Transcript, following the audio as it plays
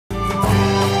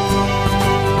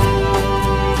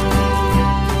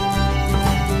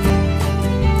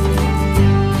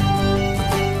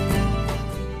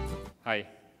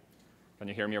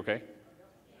hear me okay?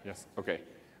 Yes, okay,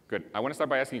 good. I want to start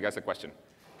by asking you guys a question.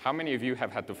 How many of you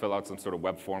have had to fill out some sort of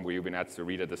web form where you've been asked to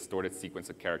read a distorted sequence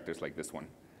of characters like this one?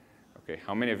 Okay,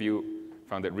 how many of you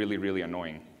found it really, really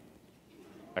annoying?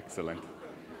 Excellent.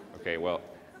 Okay, well,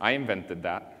 I invented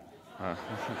that.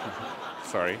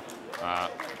 Sorry.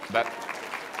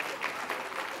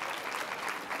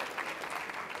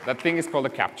 That thing is called a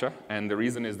CAPTCHA, and the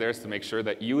reason is there is to make sure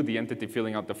that you, the entity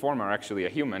filling out the form, are actually a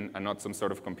human and not some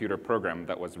sort of computer program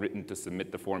that was written to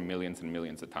submit the form millions and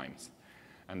millions of times.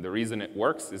 And the reason it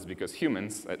works is because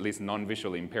humans, at least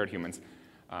non-visually impaired humans,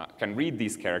 can read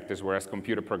these characters, whereas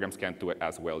computer programs can't do it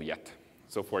as well yet.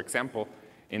 So for example,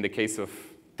 in the case of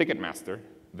Ticketmaster,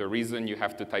 the reason you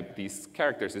have to type these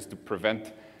characters is to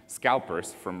prevent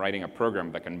scalpers from writing a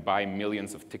program that can buy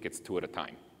millions of tickets two at a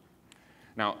time.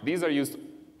 Now, these are used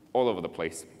all over the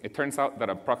place. It turns out that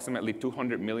approximately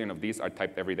 200 million of these are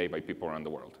typed every day by people around the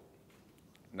world.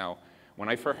 Now, when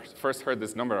I first heard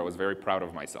this number, I was very proud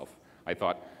of myself. I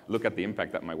thought, look at the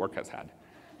impact that my work has had.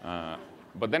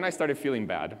 But then I started feeling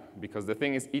bad, because the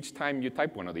thing is, each time you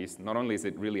type one of these, not only is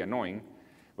it really annoying,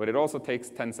 but it also takes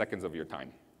 10 seconds of your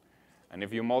time. And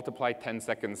if you multiply 10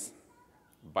 seconds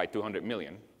by 200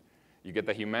 million, you get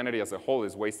that humanity as a whole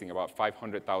is wasting about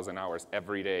 500,000 hours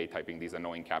every day typing these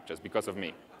annoying CAPTCHAs because of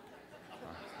me.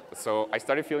 So I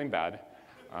started feeling bad,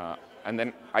 and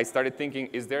then I started thinking,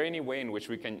 is there any way in which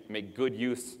we can make good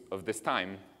use of this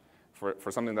time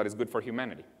for something that is good for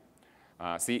humanity?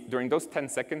 See, during those 10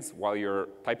 seconds, while you're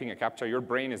typing a CAPTCHA, your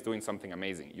brain is doing something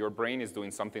amazing. Your brain is doing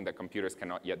something that computers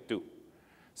cannot yet do.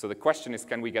 So the question is,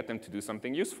 can we get them to do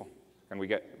something useful? Can we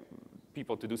get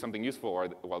people to do something useful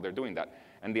while they're doing that?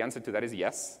 And the answer to that is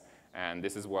yes, and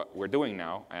this is what we're doing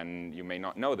now, and you may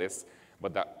not know this,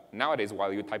 but that nowadays,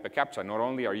 while you type a CAPTCHA, not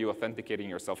only are you authenticating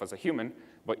yourself as a human,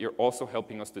 but you're also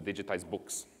helping us to digitize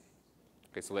books.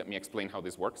 Okay, so let me explain how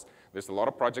this works. There's a lot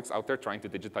of projects out there trying to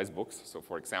digitize books. So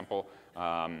for example,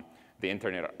 the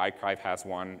Internet Archive has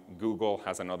one, Google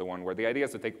has another one, where the idea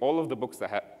is to take all of the books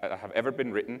that have ever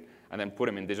been written and then put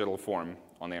them in digital form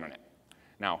on the internet.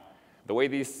 Now, the way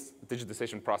these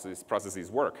digitization processes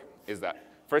work is that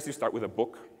first you start with a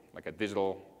book, like a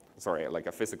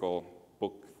physical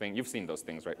book thing. You've seen those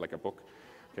things, right, like a book.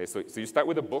 Okay, so you start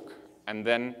with a book, and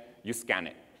then you scan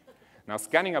it. Now,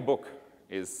 scanning a book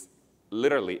is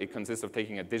literally, it consists of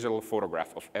taking a digital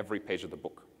photograph of every page of the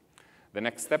book. The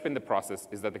next step in the process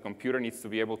is that the computer needs to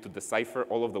be able to decipher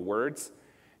all of the words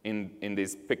in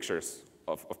these pictures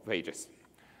of pages.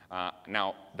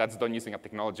 Now, that's done using a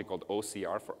technology called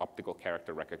OCR, for optical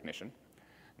character recognition.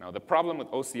 Now, the problem with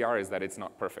OCR is that it's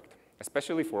not perfect,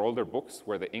 especially for older books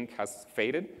where the ink has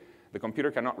faded. The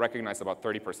computer cannot recognize about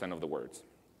 30% of the words.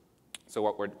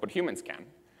 So but humans can.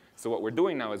 So what we're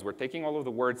doing now is we're taking all of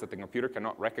the words that the computer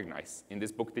cannot recognize in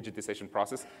this book digitization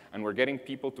process, and we're getting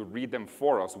people to read them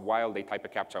for us while they type a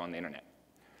CAPTCHA on the internet.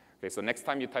 Okay, so next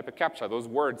time you type a CAPTCHA, those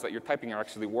words that you're typing are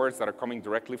actually words that are coming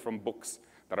directly from books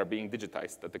that are being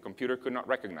digitized, that the computer could not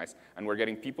recognize, and we're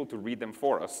getting people to read them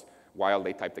for us while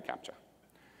they type the CAPTCHA.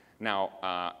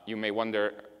 Now, you may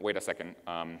wonder, wait a second,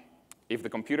 if the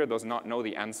computer does not know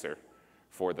the answer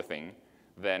for the thing,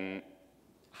 then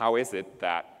how is it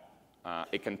that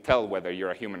it can tell whether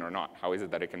you're a human or not? How is it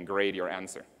that it can grade your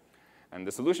answer? And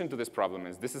the solution to this problem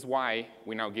is, this is why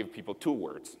we now give people two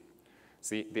words.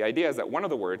 See, the idea is that one of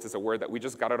the words is a word that we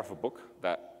just got out of a book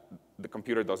that the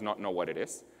computer does not know what it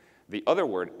is. The other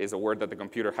word is a word that the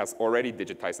computer has already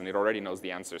digitized and it already knows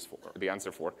the answer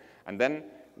for. And then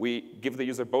we give the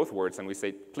user both words and we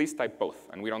say, please type both.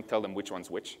 And we don't tell them which one's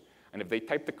which. And if they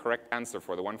type the correct answer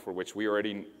for the one for which we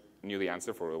already knew the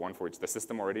answer, for the one for which the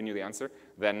system already knew the answer,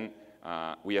 then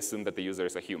we assume that the user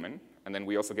is a human. And then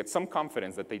we also get some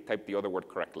confidence that they typed the other word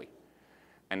correctly.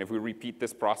 And if we repeat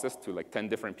this process to like 10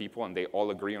 different people and they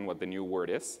all agree on what the new word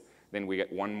is, then we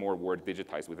get one more word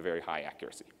digitized with very high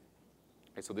accuracy.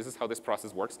 Okay, so this is how this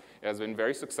process works. It has been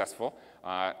very successful.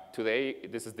 Today,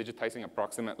 this is digitizing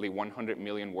approximately 100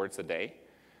 million words a day,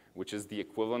 which is the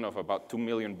equivalent of about 2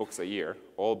 million books a year,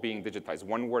 all being digitized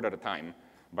one word at a time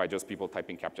by just people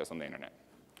typing CAPTCHAs on the internet.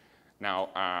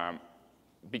 Now,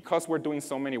 because we're doing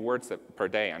so many words per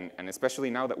day, and especially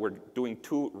now that we're doing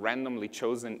two randomly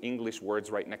chosen English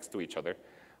words right next to each other,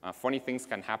 funny things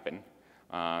can happen.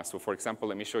 So for example,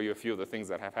 let me show you a few of the things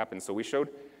that have happened. So we showed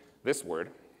this word.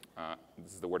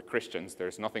 This is the word Christians.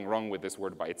 There's nothing wrong with this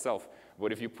word by itself.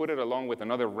 But if you put it along with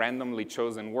another randomly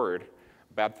chosen word,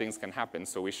 bad things can happen.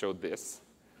 So we showed this.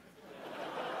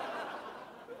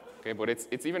 Okay, but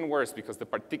it's even worse because the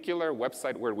particular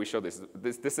website where we show this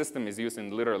system is used in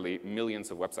literally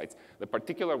millions of websites. The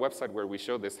particular website where we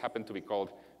show this happened to be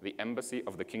called the Embassy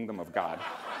of the Kingdom of God.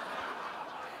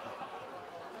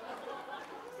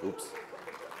 Oops.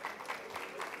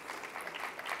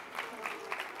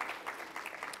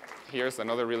 Here's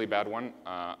another really bad one.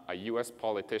 A US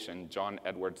politician,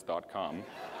 JohnEdwards.com.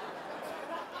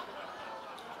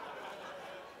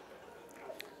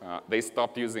 They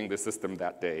stopped using the system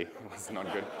that day. It was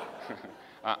not good.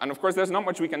 And of course, there's not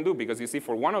much we can do because you see,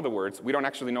 for one of the words, we don't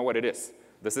actually know what it is.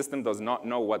 The system does not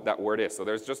know what that word is. So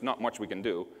there's just not much we can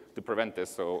do to prevent this.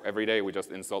 So every day we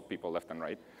just insult people left and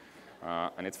right.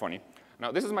 And it's funny.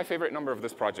 Now, this is my favorite number of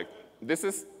this project. This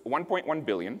is 1.1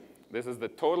 billion. This is the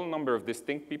total number of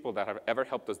distinct people that have ever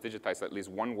helped us digitize at least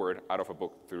one word out of a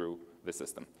book through the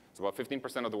system. It's about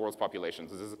 15% of the world's population.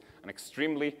 So this is an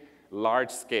extremely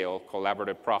large-scale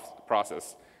collaborative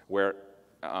process where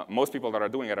most people that are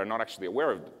doing it are not actually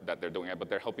aware of that they're doing it, but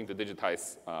they're helping to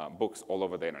digitize books all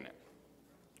over the internet.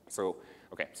 So,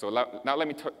 okay, so now let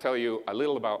me tell you a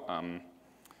little about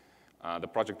the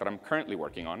project that I'm currently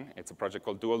working on. It's a project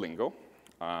called Duolingo,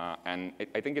 and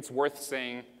I think it's worth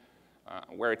saying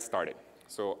where it started.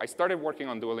 So I started working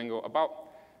on Duolingo about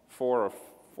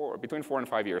between 4 and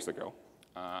 5 years ago.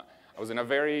 I was in a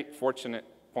very fortunate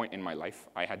point in my life.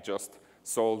 I had just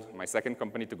sold my second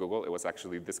company to Google. It was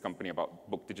actually this company about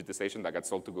book digitization that got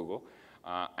sold to Google.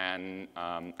 And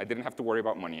I didn't have to worry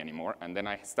about money anymore. And then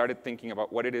I started thinking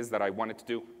about what it is that I wanted to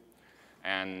do.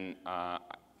 And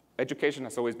education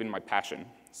has always been my passion.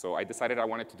 So I decided I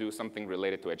wanted to do something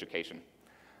related to education.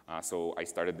 So I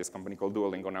started this company called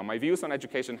Duolingo. Now, my views on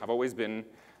education have always been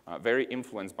very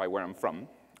influenced by where I'm from.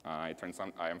 It turns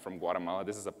out I am from Guatemala.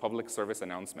 This is a public service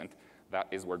announcement. That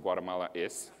is where Guatemala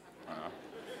is.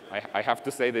 I have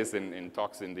to say this in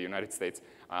talks in the United States,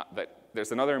 that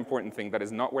there's another important thing that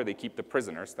is not where they keep the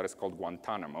prisoners. That is called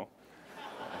Guantanamo.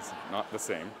 It's not the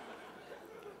same.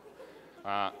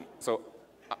 So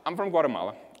I'm from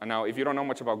Guatemala. And now, if you don't know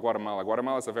much about Guatemala,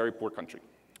 Guatemala is a very poor country.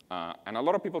 And a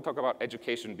lot of people talk about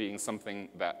education being something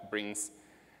that brings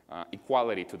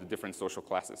equality to the different social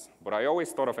classes. But I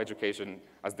always thought of education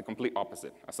as the complete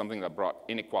opposite, as something that brought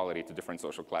inequality to different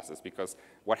social classes. Because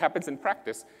what happens in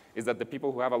practice is that the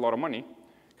people who have a lot of money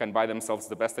can buy themselves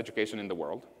the best education in the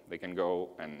world. They can go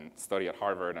and study at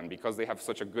Harvard, and because they have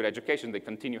such a good education, they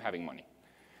continue having money.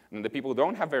 And the people who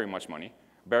don't have very much money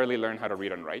barely learn how to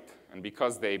read and write, and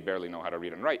because they barely know how to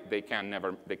read and write, they can't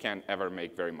ever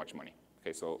make very much money.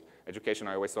 Okay, so education,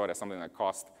 I always saw it as something that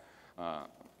caused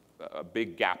a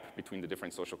big gap between the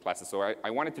different social classes. So I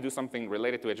wanted to do something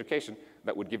related to education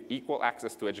that would give equal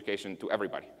access to education to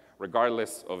everybody,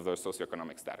 regardless of their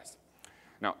socioeconomic status.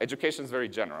 Now, education is very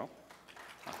general.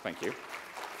 Thank you.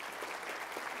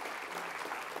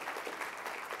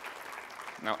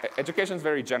 Now, education is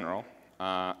very general,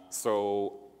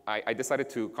 so I decided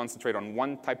to concentrate on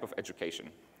one type of education,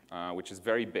 which is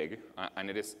very big, and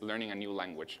it is learning a new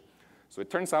language. So it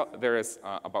turns out there is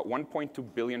about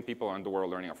 1.2 billion people around the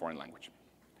world learning a foreign language.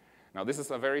 Now, this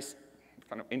is a very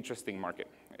kind of interesting market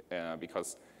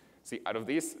because, see, out of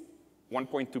these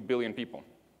 1.2 billion people,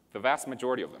 the vast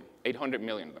majority of them, 800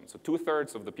 million of them, so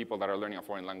 2/3 of the people that are learning a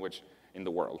foreign language in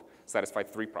the world satisfy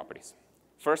 3 properties.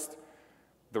 First,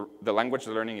 the language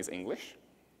they're learning is English.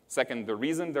 Second, the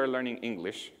reason they're learning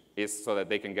English is so that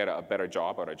they can get a better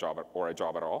job or a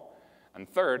job at all. And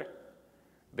third,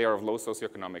 they are of low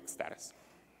socioeconomic status.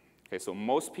 Okay, so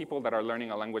most people that are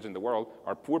learning a language in the world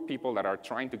are poor people that are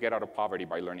trying to get out of poverty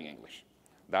by learning English.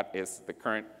 That is the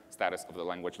current status of the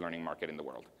language learning market in the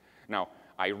world. Now,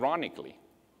 ironically,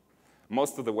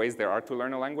 most of the ways there are to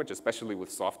learn a language, especially with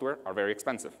software, are very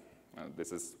expensive.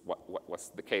 This is what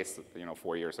was the case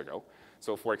 4 years ago.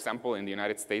 So for example, in the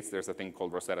United States, there's a thing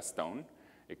called Rosetta Stone.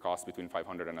 It costs between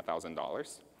 $500 and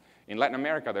 $1,000. In Latin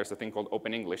America, there's a thing called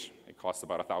Open English. It costs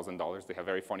about $1,000. They have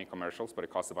very funny commercials, but it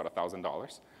costs about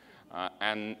 $1,000.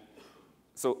 And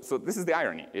so this is the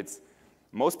irony. It's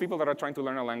most people that are trying to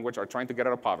learn a language are trying to get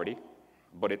out of poverty,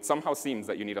 but it somehow seems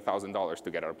that you need $1,000 to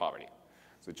get out of poverty.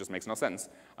 So it just makes no sense.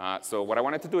 So what I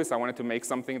wanted to do is I wanted to make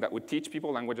something that would teach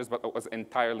people languages, but that was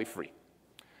entirely free.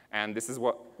 And this is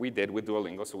what we did with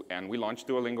Duolingo. And we launched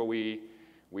Duolingo.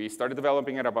 We started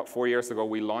developing it about 4 years ago.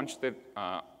 We launched it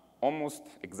almost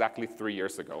exactly 3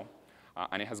 years ago.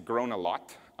 And it has grown a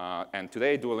lot. And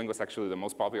today, Duolingo is actually the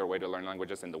most popular way to learn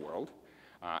languages in the world.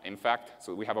 In fact,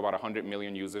 so we have about 100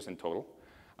 million users in total.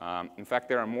 In fact,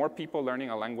 there are more people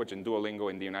learning a language in Duolingo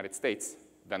in the United States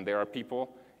than there are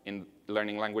people in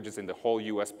learning languages in the whole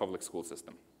US public school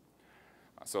system.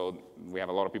 So we have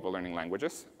a lot of people learning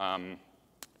languages.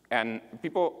 And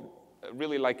people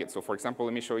really like it. So for example,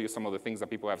 let me show you some of the things that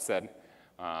people have said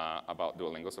about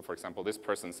Duolingo. So for example, this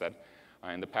person said,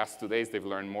 in the past 2 days, they've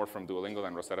learned more from Duolingo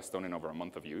than Rosetta Stone in over a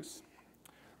month of use.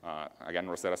 Again,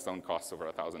 Rosetta Stone costs over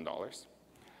 $1,000.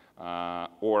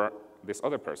 or this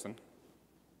other person.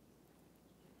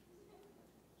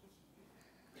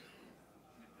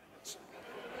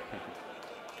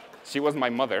 She was my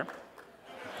mother.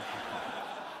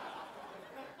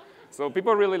 So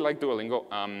people really like Duolingo,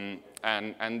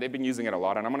 and they've been using it a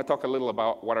lot. And I'm going to talk a little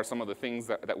about what are some of the things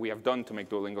that we have done to make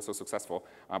Duolingo so successful.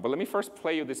 But let me first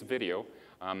play you this video.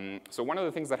 So one of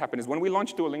the things that happened is when we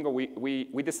launched Duolingo,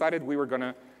 we decided we were going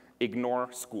to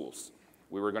ignore schools.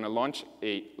 We were going to launch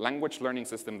a language learning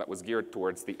system that was geared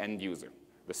towards the end user,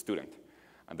 the student.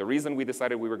 And the reason we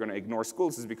decided we were going to ignore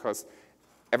schools is because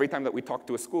every time that we talked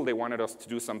to a school, they wanted us to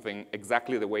do something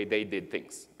exactly the way they did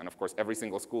things. And of course, every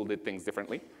single school did things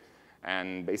differently.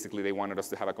 And basically, they wanted us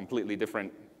to have a completely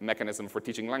different mechanism for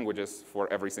teaching languages for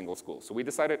every single school. So we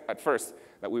decided at first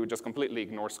that we would just completely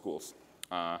ignore schools.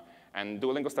 And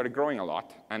Duolingo started growing a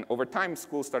lot. And over time,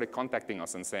 schools started contacting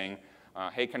us and saying,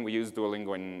 hey, can we use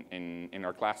Duolingo in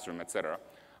our classroom, et cetera.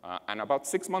 And about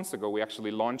 6 months ago, we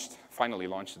actually finally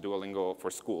launched Duolingo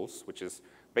for Schools, which is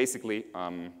basically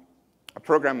a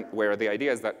program where the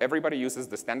idea is that everybody uses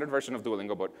the standard version of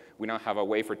Duolingo, but we now have a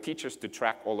way for teachers to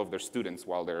track all of their students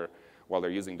while they're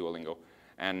using Duolingo.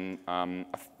 And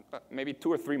maybe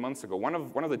 2 or 3 months ago, one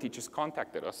of the teachers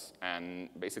contacted us and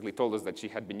basically told us that she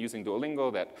had been using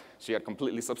Duolingo, that she had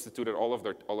completely substituted all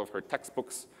of her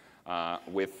textbooks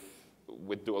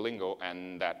with Duolingo,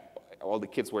 and that all the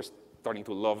kids were starting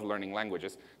to love learning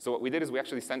languages. So what we did is we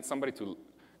actually sent somebody to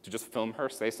just film her,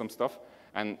 say some stuff,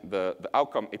 and the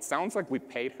outcome, it sounds like we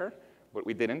paid her, but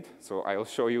we didn't. So I'll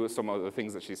show you some of the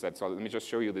things that she said. So let me just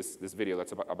show you this video.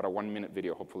 That's about a 1-minute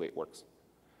video. Hopefully it works.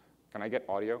 Can I get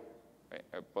audio?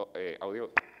 Audio?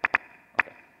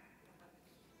 Okay.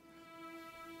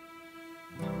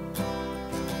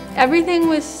 Everything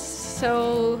was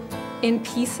so in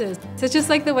pieces. So it's just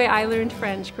like the way I learned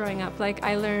French growing up. Like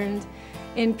I learned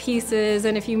in pieces,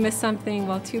 and if you miss something,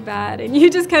 well, too bad, and you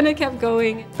just kind of kept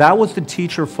going. That was the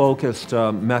teacher-focused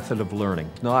method of learning,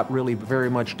 not really very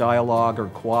much dialogue or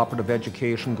cooperative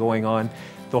education going on.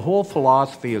 The whole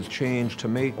philosophy has changed to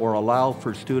make or allow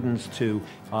for students to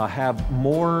have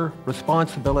more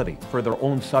responsibility for their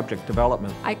own subject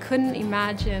development. I couldn't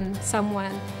imagine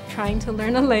someone trying to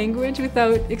learn a language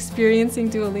without experiencing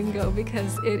Duolingo,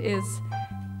 because it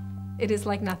is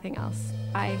like nothing else.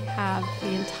 I have the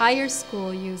entire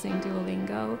school using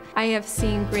Duolingo. I have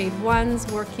seen grade 1s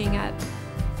working at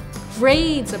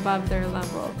grades above their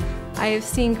level. I have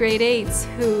seen grade 8s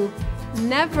who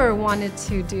never wanted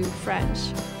to do French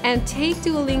and take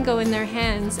Duolingo in their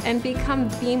hands and become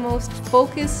the most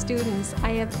focused students I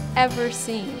have ever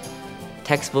seen.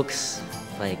 Textbooks,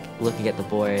 like looking at the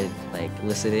board, like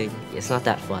listening, it's not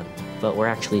that fun, but we're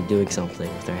actually doing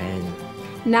something with our hand.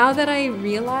 Now that I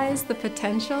realize the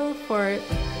potential for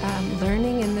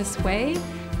learning in this way,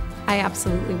 I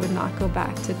absolutely would not go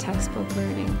back to textbook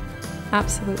learning.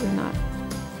 Absolutely not.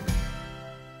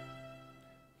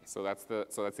 So that's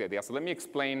the idea. So let me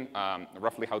explain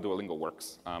roughly how Duolingo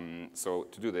works. So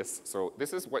to do this, so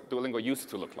this is what Duolingo used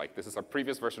to look like. This is our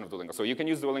previous version of Duolingo. So you can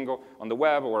use Duolingo on the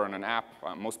web or on an app.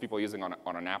 Most people using on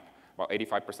an app. About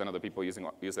 85% of the people use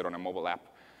it on a mobile app.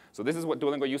 So this is what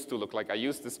Duolingo used to look like. I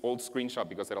used this old screenshot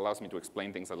because it allows me to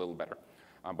explain things a little better.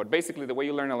 But basically, the way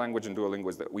you learn a language in Duolingo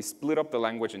is that we split up the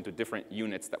language into different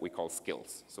units that we call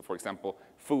skills. So for example,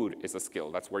 food is a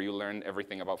skill. That's where you learn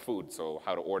everything about food. So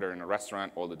how to order in a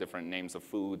restaurant, all the different names of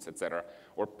foods, et cetera.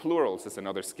 Or plurals is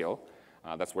another skill.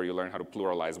 That's where you learn how to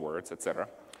pluralize words, et cetera.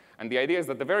 And the idea is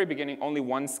that at the very beginning, only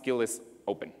one skill is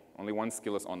open. Only one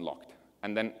skill is unlocked.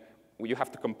 And then you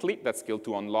have to complete that skill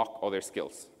to unlock other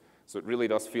skills. So it really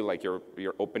does feel like you're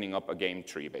opening up a game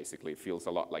tree, basically. It feels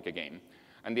a lot like a game.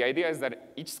 And the idea is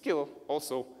that each skill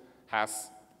also has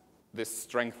this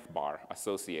strength bar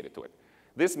associated to it.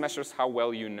 This measures how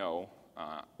well you know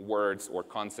words or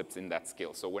concepts in that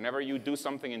skill. So whenever you do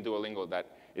something in Duolingo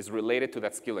that is related to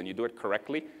that skill and you do it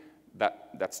correctly,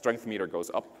 that strength meter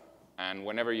goes up. And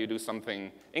whenever you do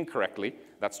something incorrectly,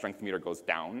 that strength meter goes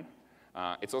down.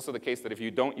 It's also the case that if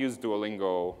you don't use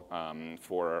Duolingo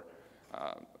for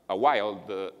a while,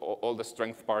 all the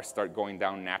strength bars start going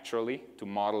down naturally to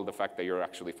model the fact that you're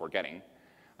actually forgetting.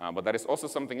 But that is also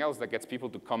something else that gets people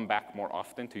to come back more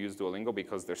often to use Duolingo,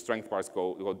 because their strength bars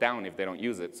go down if they don't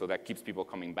use it, so that keeps people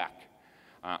coming back.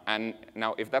 And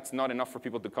now, if that's not enough for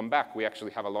people to come back, we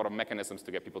actually have a lot of mechanisms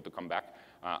to get people to come back.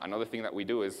 Another thing that we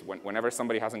do is whenever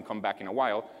somebody hasn't come back in a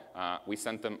while, we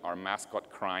send them our mascot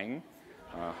crying.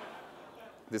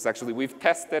 We've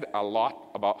tested a lot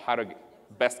about how to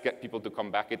best get people to come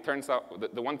back. It turns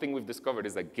out the one thing we've discovered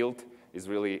is that guilt is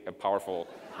really a powerful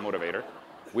motivator.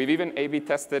 We've even A/B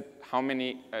tested how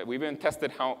many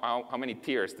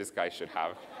tears this guy should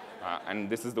have. And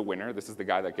this is the winner. This is the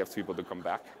guy that gets people to come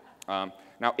back.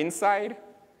 Now, inside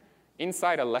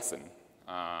a lesson,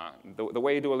 the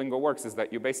way Duolingo works is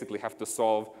that you basically have to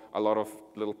solve a lot of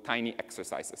little tiny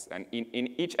exercises. And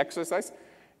in each exercise,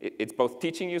 it's both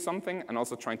teaching you something and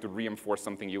also trying to reinforce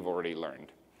something you've already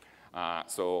learned.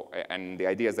 And the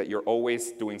idea is that you're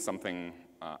always doing something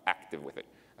active with it.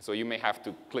 So you may have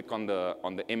to click on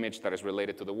the image that is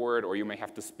related to the word, or you may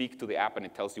have to speak to the app and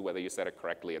it tells you whether you said it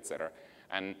correctly, etc.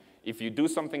 And if you do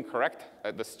something correct,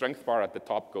 the strength bar at the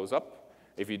top goes up.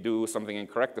 If you do something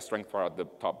incorrect, the strength bar at the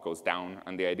top goes down.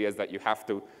 And the idea is that you have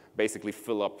to basically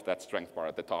fill up that strength bar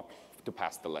at the top to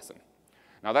pass the lesson.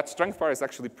 Now that strength bar is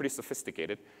actually pretty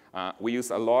sophisticated. We use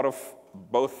a lot of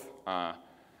both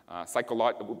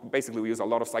basically we use a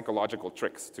lot of psychological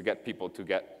tricks to get people to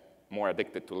get more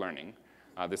addicted to learning.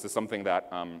 This is something that,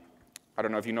 I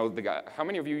don't know if you know the guy. How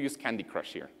many of you use Candy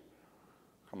Crush here?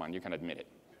 Come on, you can admit it.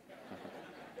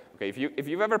 Okay, if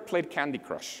you've ever played Candy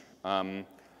Crush,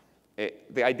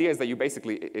 the idea is that you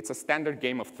basically, it's a standard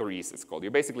game of threes, it's called.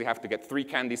 You basically have to get 3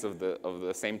 candies of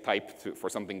the same type for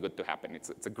something good to happen.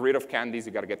 It's a grid of candies,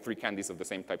 you got to get 3 candies of the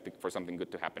same type for something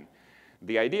good to happen.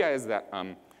 The idea is that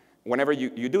whenever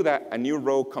you do that, a new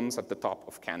row comes at the top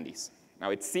of candies. Now,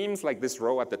 it seems like this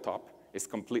row at the top is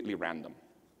completely random.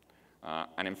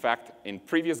 And in fact, in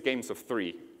previous games of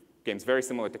 3, games very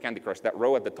similar to Candy Crush, that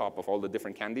row at the top of all the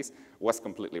different candies was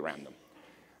completely random.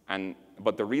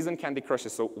 But the reason Candy Crush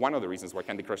is one of the reasons why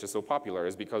Candy Crush is so popular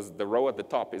is because the row at the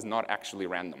top is not actually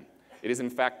random. It is in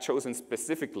fact chosen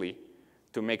specifically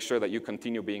to make sure that you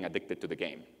continue being addicted to the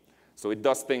game. So it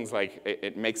does things like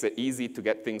it makes it easy to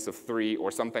get things of 3, or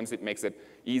sometimes it makes it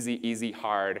easy, easy,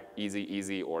 hard, easy,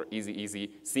 easy, or easy,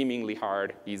 easy, seemingly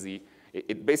hard, easy.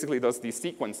 It basically does these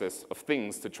sequences of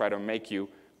things to try to make you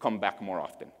come back more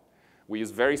often. We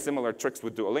use very similar tricks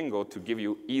with Duolingo to give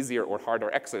you easier or harder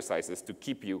exercises to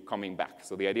keep you coming back.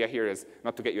 So the idea here is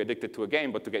not to get you addicted to a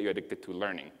game, but to get you addicted to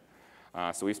learning.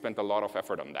 So we spent a lot of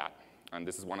effort on that. And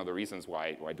this is one of the reasons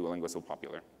why Duolingo is so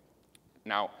popular.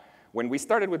 Now, when we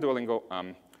started with Duolingo,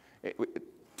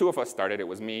 2 of us started. It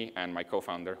was me and my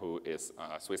co-founder, who is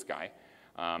a Swiss guy.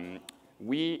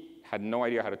 We had no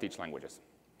idea how to teach languages.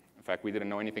 In fact, we didn't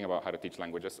know anything about how to teach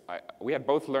languages. We had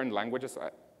both learned languages.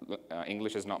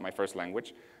 English is not my first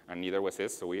language, and neither was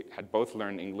his, so we had both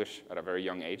learned English at a very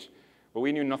young age, but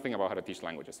we knew nothing about how to teach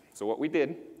languages. So what we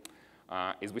did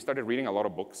is we started reading a lot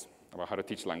of books about how to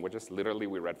teach languages. Literally,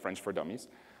 we read French for Dummies,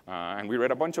 and we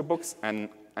read a bunch of books, and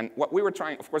what we were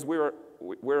trying, of course,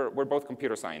 we're both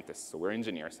computer scientists, so we're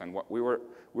engineers, and what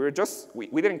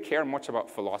we didn't care much about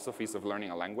philosophies of learning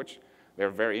a language. They're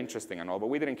very interesting and all, but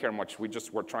we didn't care much. We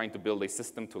just were trying to build a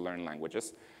system to learn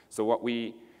languages. So what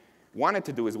we wanted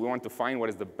to do is we wanted to find what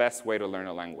is the best way to learn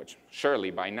a language.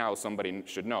 Surely, by now, somebody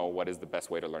should know what is the best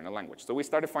way to learn a language. So we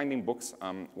started finding books.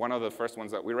 One of the first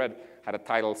ones that we read had a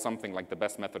title something like The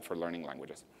Best Method for Learning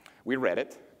Languages. We read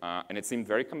it, and it seemed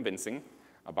very convincing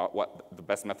about what the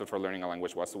best method for learning a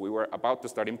language was. So we were about to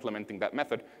start implementing that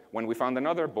method when we found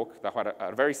another book that had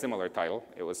a very similar title.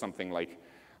 It was something like,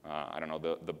 I don't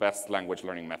know, the best language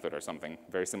learning method or something,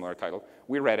 very similar title.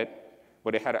 We read it,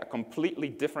 but it had a completely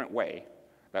different way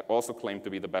that also claimed to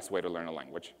be the best way to learn a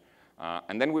language.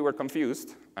 And then we were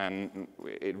confused, and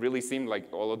it really seemed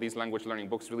like all of these language learning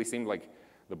books really seemed like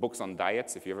the books on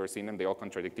diets. If you've ever seen them, they all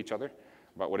contradict each other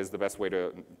about what is the best way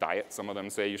to diet. Some of them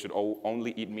say you should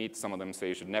only eat meat. Some of them say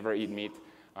you should never eat meat.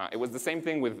 It was the same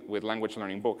thing with language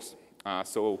learning books.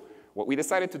 So what we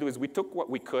decided to do is we took what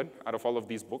we could out of all of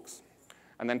these books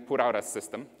and then put out a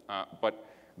system. But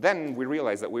then we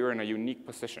realized that we were in a unique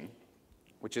position,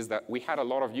 which is that we had a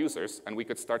lot of users, and we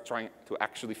could start trying to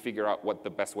actually figure out what the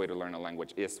best way to learn a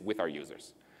language is with our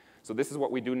users. So this is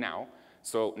what we do now.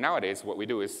 So nowadays, what we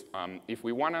do is, if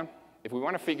we want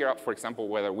to figure out, for example,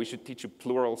 whether we should teach you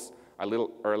plurals a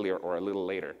little earlier or a little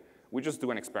later, we just do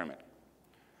an experiment.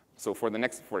 So for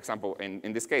example,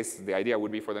 in this case, the idea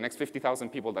would be for the next 50,000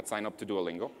 people that sign up to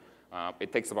Duolingo,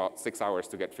 it takes about 6 hours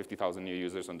to get 50,000 new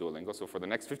users on Duolingo. So for the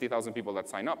next 50,000 people that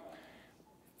sign up,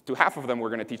 to half of them, we're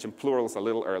going to teach them plurals a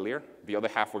little earlier. The other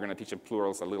half, we're going to teach them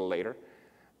plurals a little later.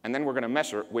 And then we're going to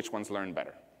measure which ones learn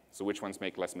better. So which ones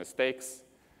make less mistakes,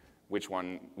 which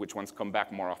ones come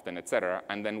back more often, et cetera.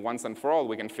 And then once and for all,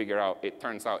 we can figure out, it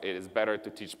turns out it is better to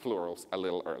teach plurals a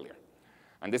little earlier.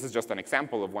 And this is just an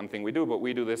example of one thing we do, but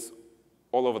we do this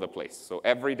all over the place. So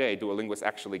every day, Duolingo is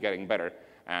actually getting better.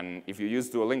 And if you use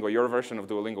Duolingo, your version of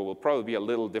Duolingo will probably be a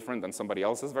little different than somebody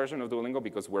else's version of Duolingo,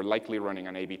 because we're likely running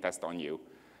an A/B test on you,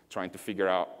 trying to figure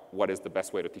out what is the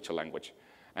best way to teach a language.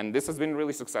 And this has been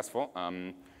really successful.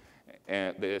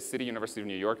 The City University of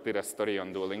New York did a study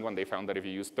on Duolingo, and they found that if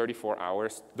you use 34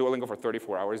 hours, Duolingo for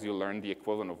 34 hours, you learn the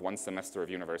equivalent of 1 semester of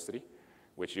university,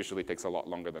 which usually takes a lot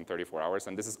longer than 34 hours.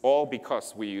 And this is all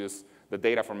because we use the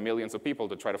data from millions of people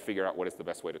to try to figure out what is the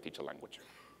best way to teach a language.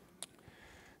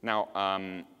 Now,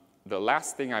 the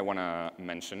last thing I want to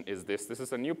mention is this. This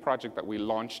is a new project that we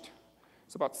launched,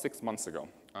 it's about 6 months ago.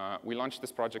 We launched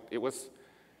this project.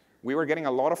 We were getting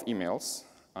a lot of emails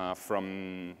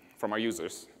from our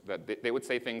users that they would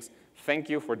say things, thank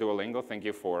you for Duolingo, thank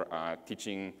you for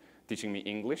teaching me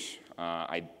English.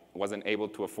 I wasn't able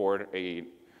to afford a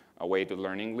way to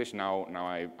learn English. Now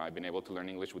I've been able to learn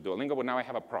English with Duolingo, but now I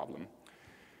have a problem,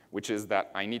 which is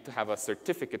that I need to have a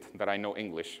certificate that I know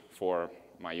English for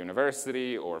my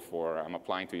university, or for I'm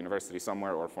applying to university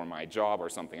somewhere, or for my job or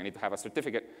something. I need to have a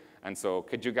certificate, and so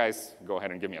could you guys go ahead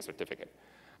and give me a certificate?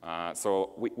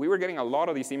 So we were getting a lot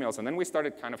of these emails, and then we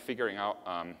started kind of figuring out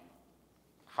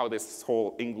how this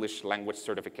whole English language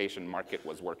certification market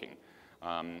was working.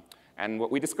 And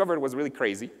what we discovered was really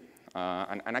crazy,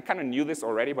 and I kind of knew this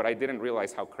already, but I didn't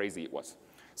realize how crazy it was.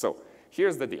 So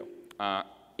here's the deal.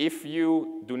 If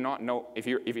you do not know,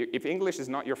 if English is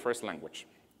not your first language,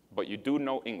 but you do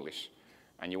know English,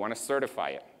 and you want to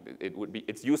certify it,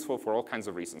 it's useful for all kinds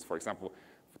of reasons. For example,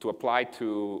 to apply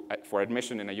for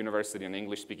admission in a university in an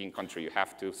English-speaking country, you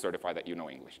have to certify that you know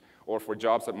English. Or for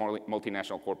jobs at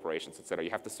multinational corporations, et cetera, you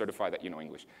have to certify that you know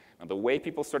English. Now, the way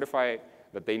people certify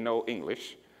that they know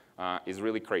English is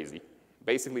really crazy.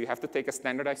 Basically, you have to take a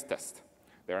standardized test.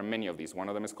 There are many of these. One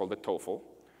of them is called the TOEFL,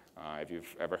 if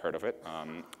you've ever heard of it.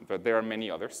 But there are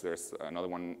many others. There's another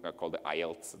one called the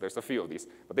IELTS. There's a few of these.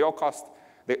 But they all cost,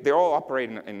 they all operate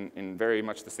in very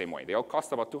much the same way. They all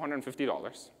cost about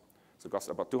 $250. So it costs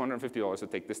about $250 to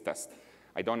take this test.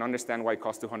 I don't understand why it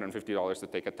costs $250 to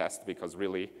take a test, because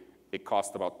really it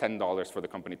costs about $10 for the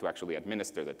company to actually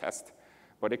administer the test.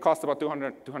 But it costs about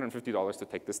 $250 to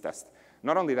take this test.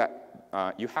 Not only that,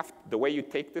 the way you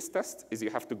take this test is you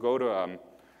have to go to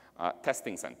a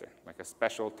testing center, like a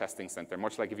special testing center.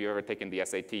 Much like if you've ever taken the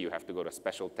SAT, you have to go to a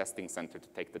special testing center to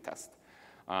take the test.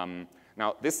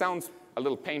 Now, this sounds a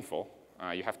little painful.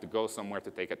 You have to go somewhere to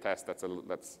take a test.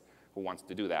 That's who wants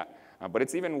to do that? But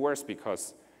it's even worse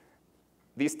because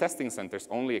these testing centers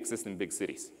only exist in big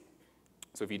cities.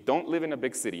 So if you don't live in a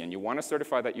big city and you want to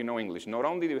certify that you know English, not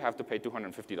only do you have to pay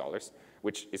 $250,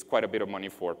 which is quite a bit of money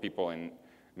for people in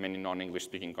many non-English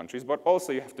speaking countries, but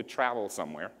also you have to travel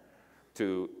somewhere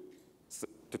to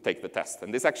take the test.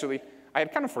 And this actually, I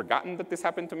had kind of forgotten that this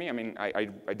happened to me. I mean,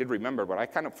 I did remember, but I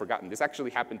kind of forgotten. This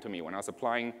actually happened to me when I was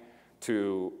applying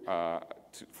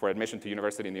for admission to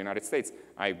university in the United States.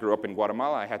 I grew up in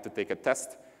Guatemala. I had to take a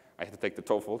test. I had to take the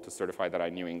TOEFL to certify that I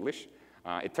knew English.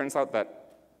 It turns out that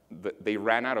they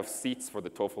ran out of seats for the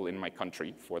TOEFL in my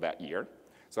country for that year.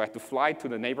 So I had to fly to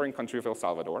the neighboring country of El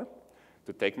Salvador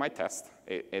to take my test.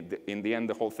 In the end,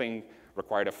 the whole thing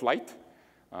required a flight,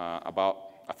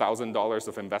 about $1,000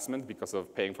 of investment because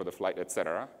of paying for the flight, et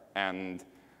cetera, and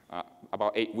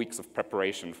about 8 weeks of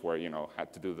preparation for,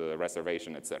 had to do the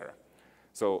reservation, et cetera.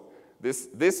 So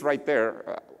this right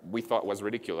there, we thought was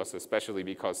ridiculous, especially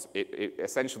because it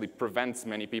essentially prevents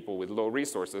many people with low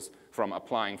resources from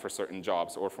applying for certain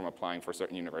jobs or from applying for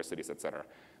certain universities, et cetera.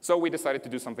 So we decided to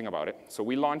do something about it. So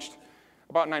we launched,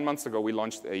 about 9 months ago, we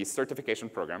launched a certification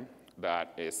program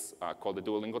that is called the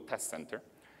Duolingo Test Center,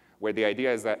 where the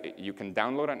idea is that you can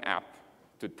download an app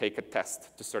to take a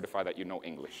test to certify that you know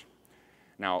English.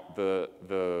 Now,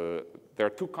 there are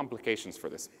 2 complications for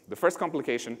this. The first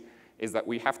complication is that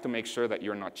we have to make sure that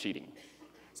you're not cheating.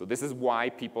 So this is why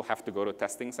people have to go to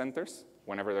testing centers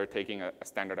whenever they're taking a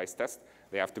standardized test.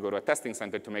 They have to go to a testing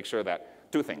center to make sure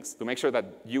that, 2 things, to make sure that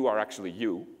you are actually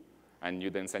you, and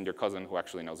you then send your cousin who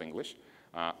actually knows English,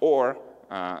 and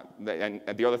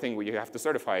the other thing you have to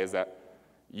certify is that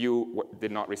you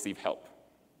did not receive help.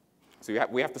 So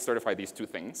we have to certify these 2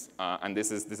 things, and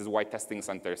this is why testing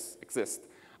centers exist.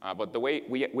 But the way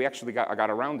we actually got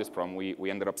around this problem, we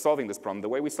ended up solving this problem. The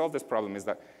way we solved this problem is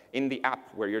that in the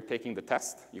app where you're taking the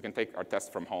test, you can take our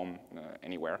test from home,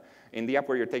 anywhere. In the app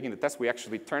where you're taking the test, we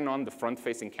actually turn on the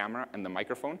front-facing camera and the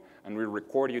microphone, and we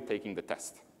record you taking the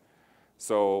test.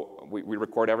 So we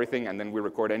record everything, and then we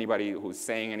record anybody who's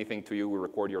saying anything to you. We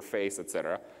record your face, et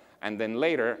cetera. And then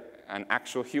later, an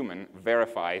actual human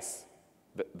verifies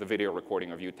the video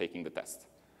recording of you taking the test.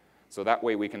 So that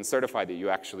way we can certify that you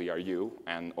actually are you,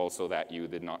 and also that you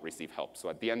did not receive help. So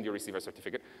at the end, you receive a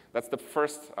certificate. That's the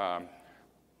first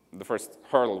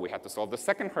hurdle we had to solve. The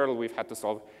second hurdle we've had to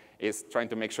solve is trying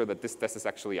to make sure that this test is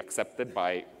actually accepted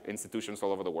by institutions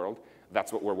all over the world.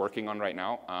 That's what we're working on right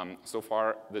now. So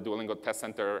far, the Duolingo Test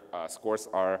Center scores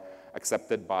are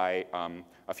accepted by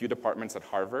a few departments at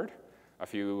Harvard, a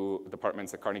few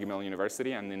departments at Carnegie Mellon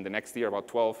University, and in the next year, about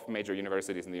 12 major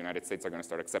universities in the United States are going to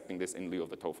start accepting this in lieu of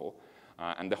the TOEFL.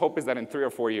 And the hope is that in 3 or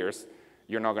 4 years,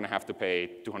 you're not going to have to pay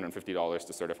 $250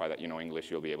 to certify that you know English.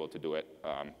 You'll be able to do it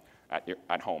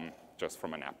at home just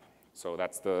from an app. So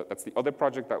that's the other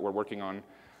project that we're working on.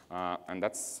 And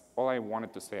that's all I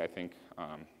wanted to say, I think.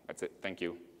 That's it. Thank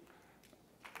you.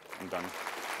 I'm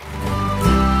done.